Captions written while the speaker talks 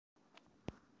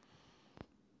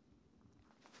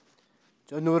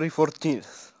January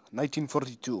 14th,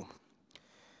 1942.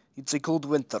 It's a cold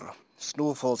winter.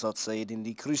 Snow falls outside, and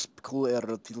the crisp, cool air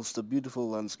fills the beautiful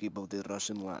landscape of the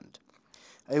Russian land.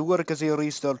 I work as a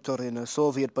researcher in a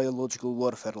Soviet biological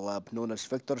warfare lab known as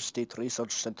Vector State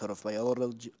Research Center of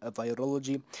Virology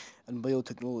and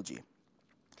Biotechnology.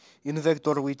 In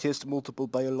Vector, we test multiple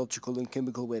biological and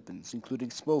chemical weapons,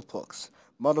 including smallpox,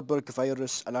 Marburg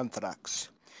virus, and anthrax.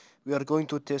 We are going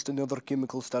to test another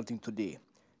chemical starting today,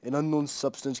 an unknown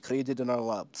substance created in our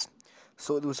labs,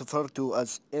 so it was referred to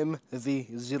as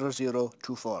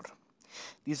MV0024.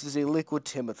 This is a liquid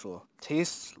chemical,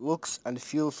 tastes, looks, and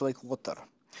feels like water.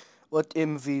 What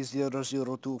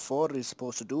MV0024 is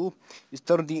supposed to do is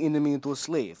turn the enemy into a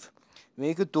slave,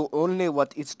 make it do only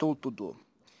what it's told to do.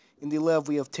 In the lab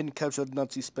we have 10 captured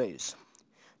Nazi spies.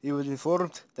 They were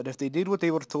informed that if they did what they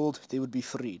were told, they would be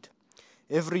freed.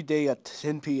 Every day at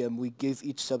 10 p.m. we give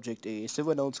each subject a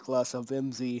 7-ounce glass of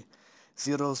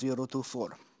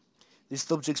MV0024. The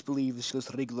subjects believe it's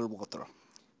just regular water.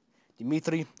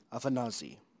 Demitri,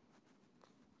 Nazi.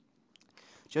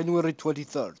 January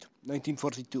 23rd,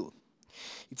 1942.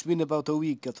 It's been about a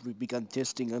week after we began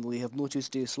testing, and we have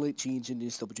noticed a slight change in the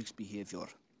subject's behavior.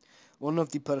 One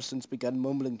of the persons began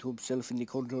mumbling to himself in the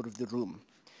corner of the room.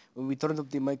 When we turned up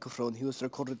the microphone, he was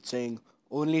recorded saying,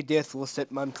 "Only death will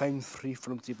set mankind free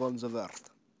from the bonds of earth."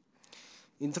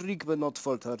 Intrigued but not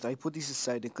faltered, I put this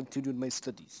aside and continued my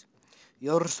studies. The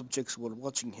other subjects were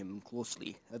watching him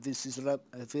closely, as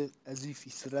if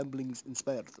his ramblings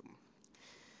inspired them.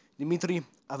 Demitri,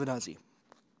 Nazi.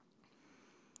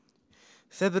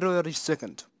 February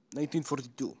 2nd,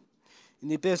 1942. In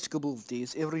the past couple of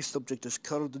days, every subject has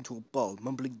curled into a ball,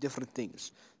 mumbling different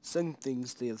things. Some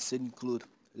things they have said include,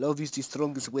 "Love is the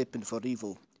strongest weapon for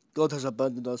evil," "God has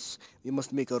abandoned us, we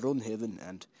must make our own heaven,"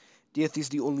 and "Death is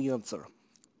the only answer."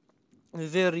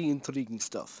 Very intriguing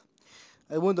stuff.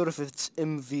 I wonder if it's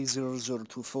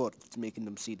MV0024 that's making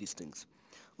them say these things,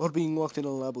 or being locked in a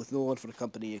lab with no one for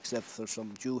company except for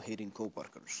some Jew-hating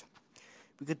co-workers.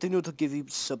 We continue to give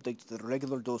each subject the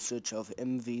regular dosage of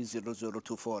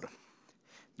MV0024.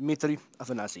 Demitri,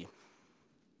 Nazi.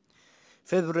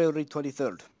 February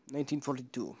 23rd,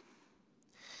 1942.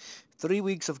 3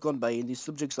 weeks have gone by and the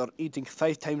subjects are eating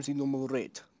 5 times the normal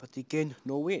rate, but they gain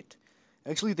no weight.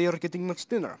 Actually, they are getting much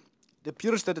thinner. It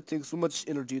appears that it takes so much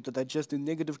energy to digest the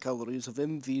negative calories of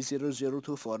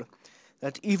MV0024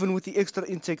 that even with the extra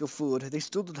intake of food, they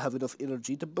still don't have enough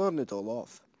energy to burn it all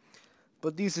off.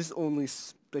 But this is only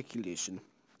speculation.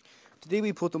 Today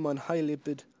we put them on high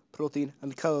lipid, protein,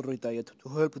 and calorie diet to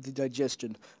help with the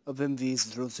digestion of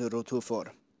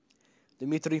MV0024.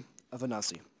 Demitri,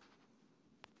 Nazi.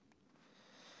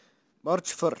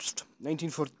 March 1st,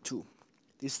 1942.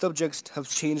 These subjects have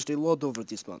changed a lot over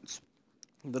these months.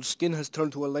 Their skin has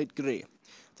turned to a light grey.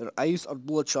 Their eyes are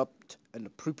bloodshot, and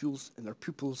their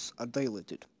pupils are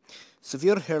dilated.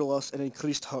 Severe hair loss and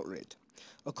increased heart rate.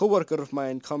 A co-worker of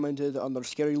mine commented on their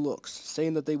scary looks,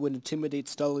 saying that they would intimidate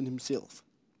Stalin himself.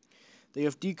 They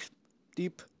have deep,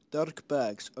 dark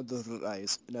bags under their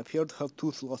eyes and appear to have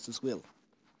tooth loss as well.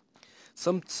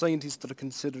 Some scientists are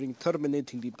considering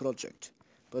terminating the project,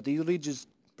 but the religious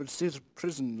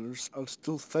prisoners are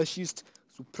still fascist,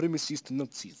 supremacist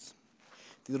Nazis.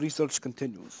 The research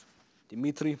continues.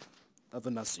 Demitri,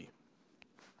 Nazi.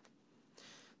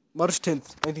 March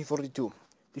 10th, 1942.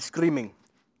 The screaming.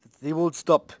 They won't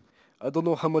stop. I don't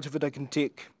know how much of it I can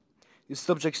take. The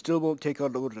subjects still won't take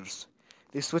our orders.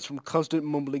 They switch from constant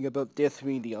mumbling about death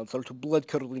being the answer to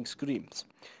blood-curdling screams.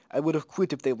 I would have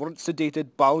quit if they weren't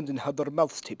sedated, bound, and had their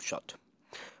mouths taped shut.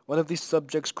 One of these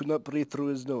subjects could not breathe through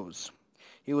his nose.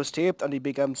 He was taped and he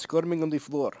began squirming on the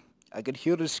floor. I could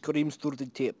hear his screams through the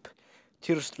tape.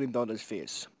 Tears streamed down his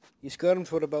face. He squirmed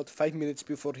for about 5 minutes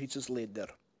before he just laid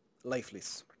there,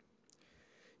 lifeless.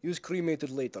 He was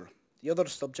cremated later. The other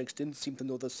subjects didn't seem to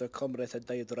notice their comrade had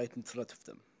died right in front of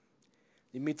them.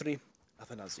 Demitri,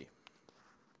 Nazi.